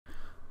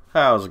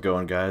How's it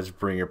going, guys?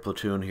 Bring your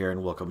platoon here,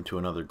 and welcome to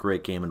another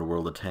great game in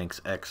World of Tanks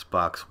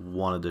Xbox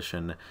One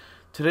Edition.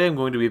 Today I'm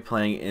going to be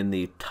playing in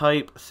the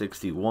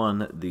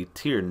Type-61, the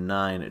Tier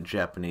 9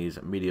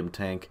 Japanese medium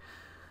tank.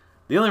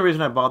 The only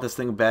reason I bought this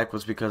thing back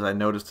was because I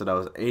noticed that I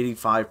was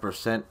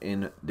 85%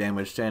 in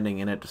damage standing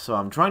in it, so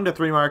I'm trying to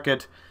 3-mark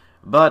it,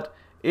 but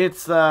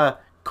it's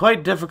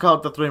quite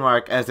difficult to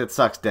 3-mark as it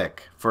sucks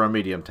dick for a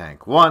medium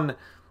tank. One,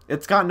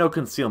 it's got no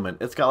concealment.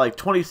 It's got like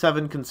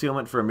 27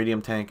 concealment for a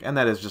medium tank, and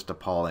that is just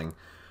appalling.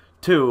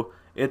 Two,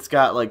 it's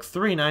got like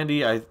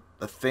 390, I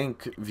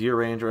think, view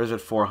range, or is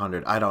it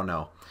 400? I don't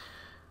know.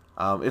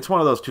 It's one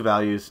of those two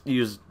values.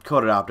 Use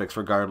coated optics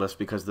regardless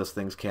because this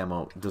thing's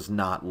camo does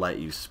not let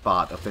you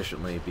spot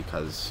efficiently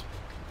because,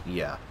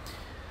 yeah.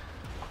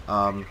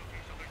 And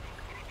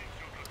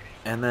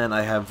then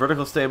I have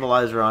vertical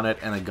stabilizer on it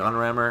and a gun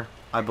rammer,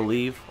 I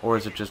believe, or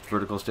is it just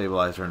vertical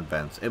stabilizer and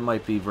vents? It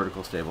might be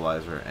vertical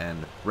stabilizer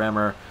and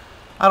rammer.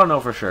 I don't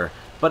know for sure.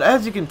 But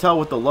as you can tell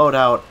with the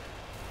loadout,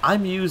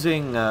 I'm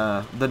using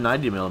the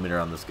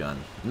 90mm on this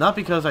gun. Not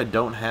because I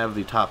don't have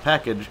the top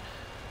package.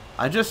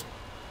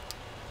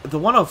 The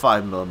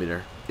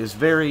 105mm is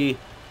very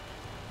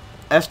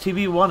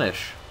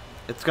STB-1-ish.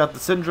 It's got the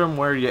syndrome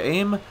where you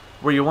aim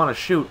where you want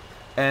to shoot,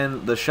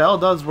 and the shell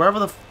does whatever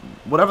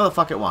the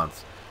fuck it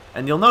wants.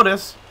 And you'll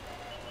notice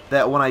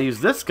that when I use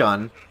this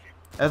gun,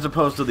 as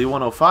opposed to the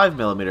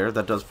 105mm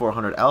that does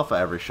 400 alpha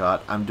every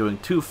shot, I'm doing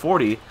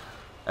 240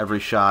 every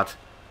shot,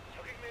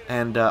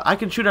 and I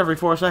can shoot every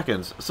 4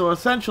 seconds. So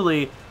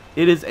essentially,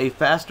 it is a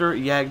faster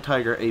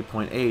Jagdtiger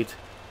 8.8,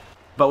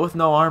 but with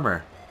no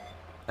armor,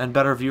 and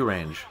better view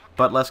range,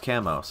 but less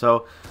camo.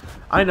 So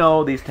I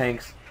know these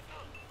tanks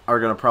are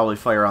going to probably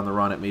fire on the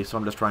run at me, so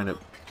I'm just trying to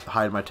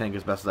hide my tank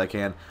as best as I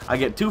can. I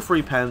get 2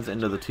 free pens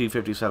into the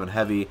T-57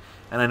 Heavy,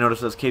 and I notice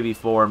this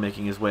KV-4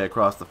 making his way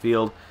across the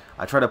field.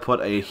 I try to put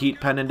a heat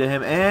pen into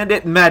him, and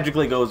it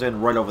magically goes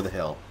in right over the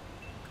hill.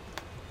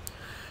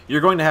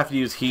 You're going to have to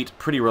use heat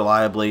pretty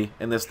reliably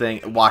in this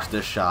thing. Watch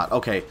this shot.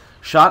 Okay,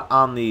 shot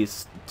on the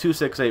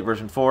 268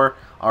 version 4.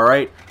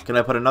 Alright, can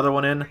I put another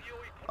one in?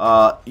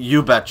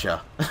 You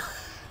betcha.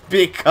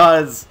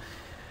 Because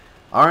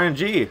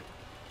RNG.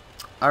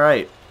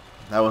 Alright,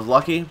 that was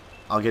lucky.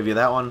 I'll give you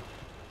that one.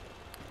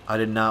 I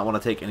did not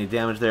want to take any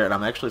damage there, and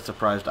I'm actually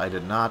surprised I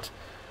did not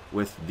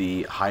with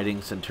the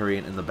hiding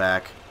Centurion in the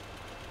back.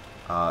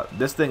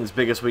 This thing's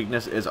biggest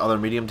weakness is other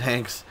medium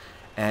tanks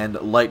and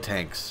light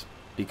tanks,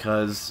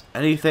 because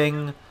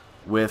anything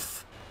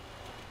with,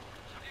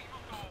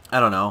 I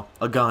don't know,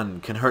 a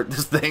gun can hurt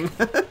this thing.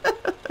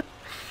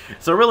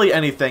 So really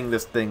anything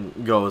this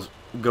thing goes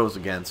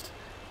against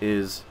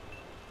is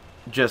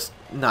just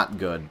not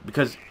good,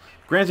 because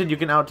granted you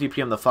can out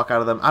DPM the fuck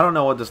out of them. I don't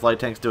know what this light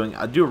tank's doing.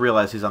 I do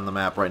realize he's on the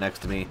map right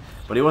next to me,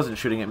 but he wasn't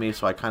shooting at me,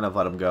 so I kind of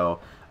let him go.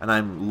 And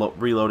I'm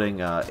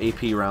reloading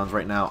AP rounds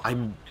right now.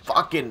 I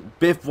fucking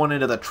biff one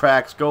into the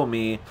tracks, go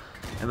me,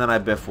 and then I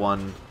biff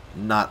one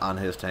not on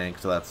his tank,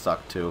 so that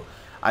sucked too.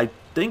 I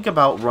think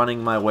about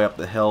running my way up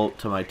the hill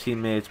to my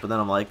teammates, but then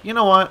I'm like, you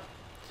know what?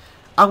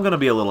 I'm going to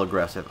be a little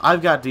aggressive.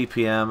 I've got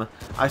DPM.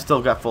 I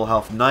still got full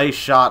health. Nice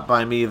shot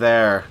by me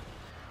there.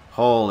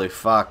 Holy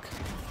fuck.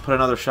 Put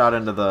another shot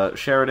into the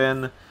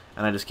Sheridan,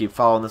 and I just keep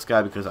following this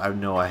guy because I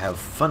know I have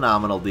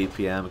phenomenal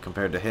DPM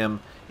compared to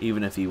him,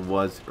 even if he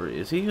was, or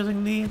is he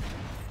using the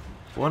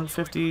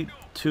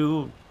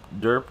 152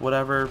 derp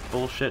whatever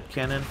bullshit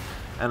cannon?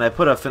 And I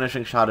put a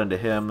finishing shot into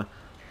him,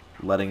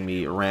 letting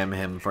me ram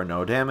him for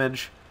no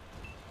damage,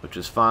 which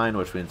is fine,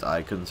 which means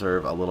I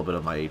conserve a little bit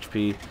of my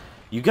HP.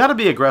 You gotta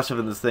be aggressive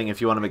in this thing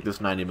if you want to make this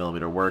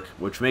 90mm work,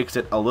 which makes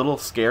it a little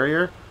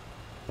scarier,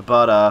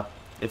 but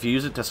if you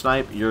use it to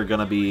snipe, you're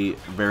gonna be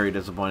very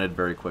disappointed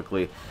very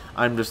quickly.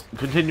 I'm just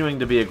continuing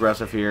to be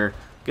aggressive here,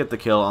 get the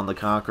kill on the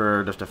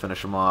Conqueror just to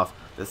finish him off.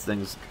 This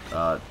thing's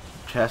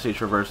chassis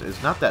traverse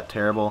is not that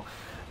terrible.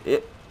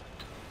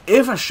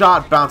 If a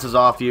shot bounces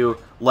off you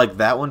like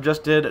that one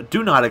just did,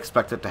 do not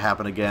expect it to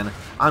happen again.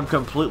 I'm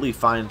completely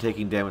fine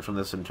taking damage from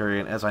this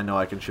Centurion, as I know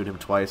I can shoot him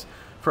twice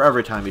for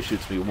every time he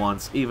shoots me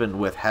once. Even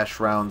with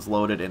Hesh rounds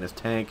loaded in his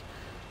tank,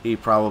 he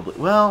probably,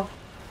 well,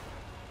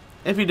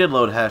 if he did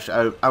load Hesh,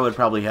 I would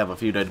probably have a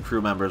few dead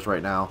crew members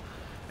right now,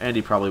 and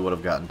he probably would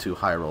have gotten 2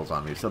 high rolls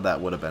on me, so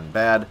that would have been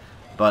bad,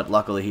 but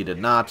luckily he did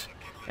not,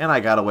 and I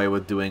got away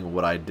with doing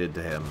what I did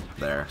to him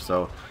there.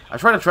 So I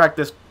try to track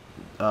this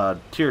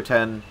Tier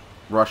 10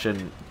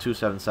 Russian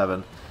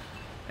 277,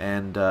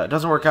 and it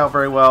doesn't work out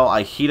very well.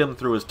 I heat him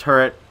through his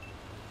turret.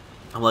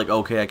 I'm like,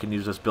 okay, I can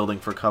use this building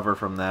for cover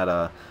from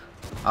that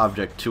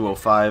object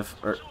 205,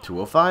 or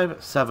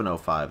 205?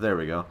 705, there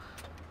we go.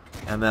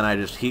 And then I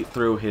just heat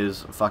through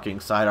his fucking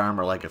side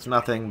armor like it's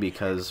nothing,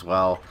 because,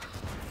 well,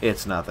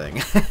 it's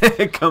nothing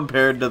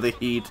compared to the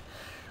heat,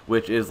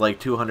 which is like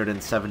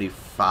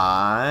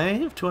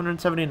 275,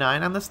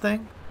 279 on this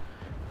thing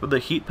for the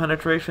heat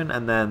penetration,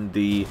 and then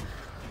the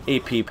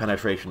AP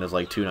penetration is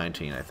like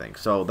 219, I think.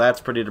 So that's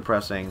pretty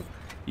depressing.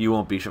 You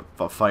won't be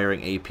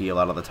firing AP a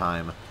lot of the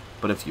time,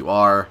 but if you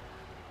are,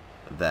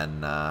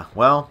 then,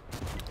 well,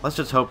 let's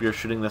just hope you're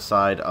shooting the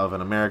side of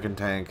an American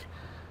tank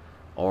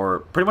or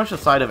pretty much the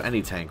side of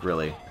any tank,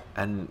 really,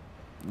 and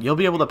you'll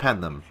be able to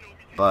pen them.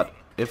 But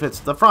if it's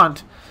the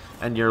front,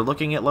 and you're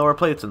looking at lower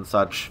plates and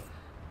such,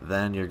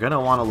 then you're going to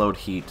want to load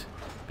heat,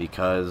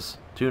 because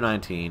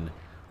 219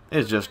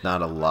 is just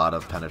not a lot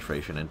of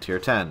penetration in Tier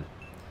 10.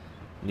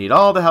 Need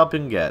all the help you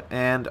can get,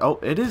 and, oh,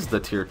 it is the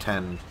Tier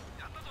 10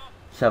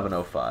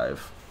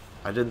 705.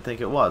 I didn't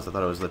think it was, I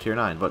thought it was the Tier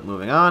 9, but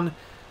moving on,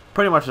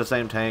 pretty much the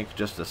same tank,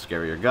 just a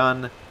scarier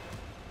gun,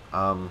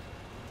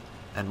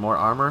 and more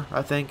armor,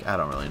 I think? I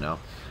don't really know.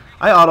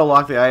 I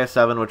auto-lock the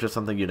IS-7, which is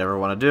something you never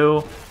want to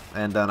do,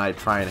 and then I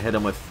try and hit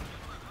him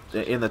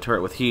in the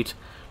turret with heat.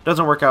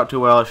 Doesn't work out too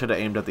well. I should have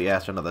aimed at the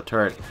ass end of the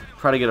turret.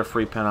 Try to get a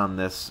free pen on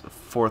this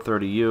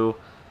 430U,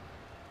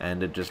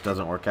 and it just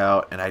doesn't work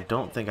out, and I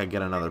don't think I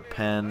get another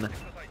pen.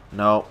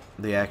 No,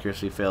 the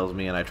accuracy fails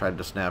me, and I tried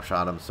to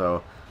snapshot him,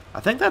 so I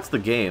think that's the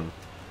game.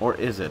 Or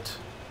is it?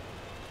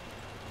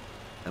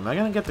 Am I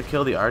going to get to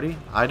kill the Arty?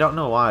 I don't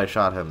know why I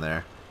shot him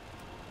there.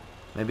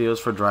 Maybe it was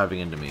for driving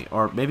into me.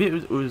 Or maybe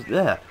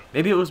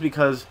maybe it was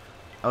because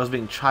I was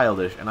being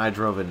childish and I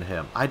drove into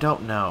him. I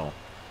don't know.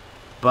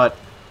 But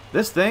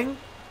this thing,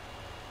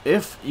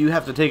 if you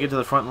have to take it to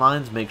the front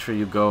lines, make sure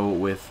you go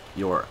with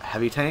your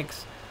heavy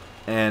tanks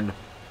and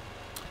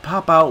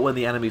pop out when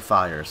the enemy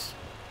fires.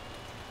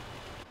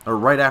 Or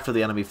right after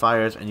the enemy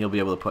fires, and you'll be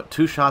able to put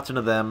 2 shots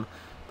into them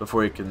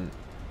before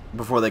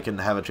they can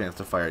have a chance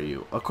to fire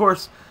you. Of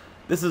course,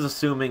 this is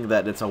assuming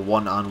that it's a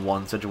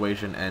one-on-one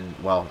situation, and,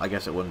 well, I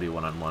guess it wouldn't be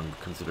one-on-one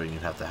considering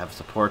you'd have to have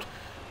support.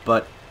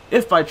 But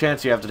if by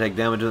chance you have to take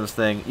damage in this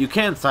thing, you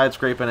can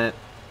side-scrape in it.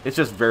 It's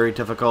just very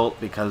difficult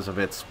because of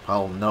its,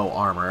 well, no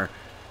armor.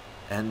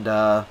 And,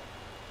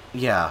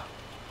 yeah.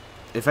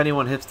 If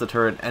anyone hits the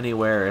turret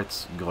anywhere,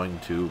 it's going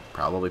to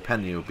probably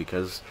pen you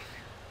because,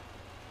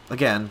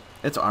 again,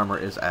 its armor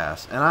is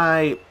ass. And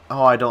I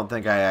don't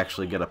think I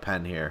actually get a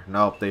pen here.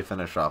 Nope, they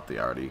finish off the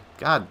Arty.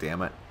 God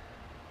damn it.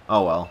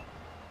 Oh, well.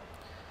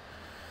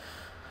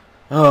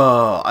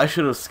 Oh, I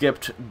should have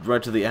skipped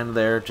right to the end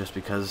there just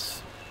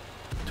because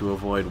to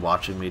avoid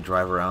watching me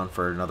drive around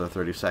for another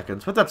 30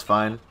 seconds, but that's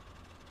fine.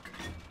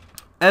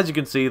 As you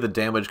can see, the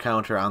damage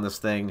counter on this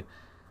thing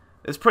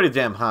is pretty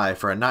damn high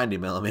for a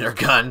 90mm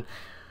gun,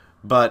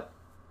 but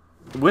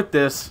with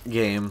this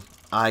game,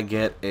 I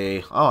get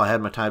a... Oh, I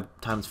had my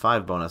times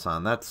 5 bonus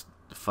on. That's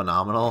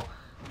phenomenal.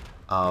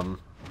 Yep,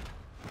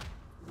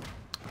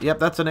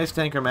 that's an Ace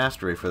Tanker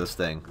Mastery for this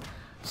thing.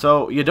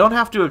 So, you don't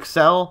have to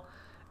excel,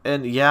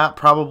 and yeah,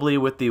 probably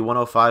with the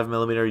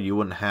 105mm, you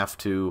wouldn't have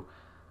to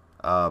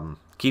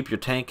keep your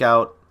tank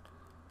out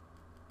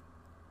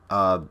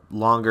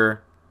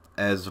longer,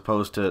 as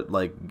opposed to,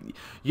 like,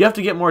 you have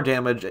to get more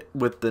damage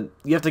with the...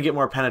 You have to get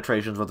more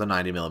penetrations with the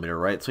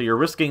 90mm, right? So you're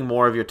risking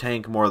more of your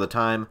tank more of the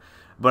time,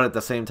 but at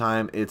the same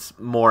time, it's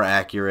more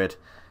accurate,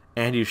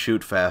 and you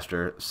shoot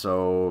faster,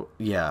 so,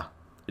 yeah.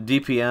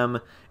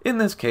 DPM, in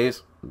this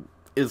case,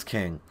 is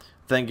king.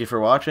 Thank you for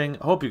watching,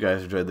 hope you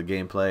guys enjoyed the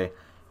gameplay,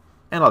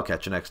 and I'll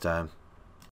catch you next time.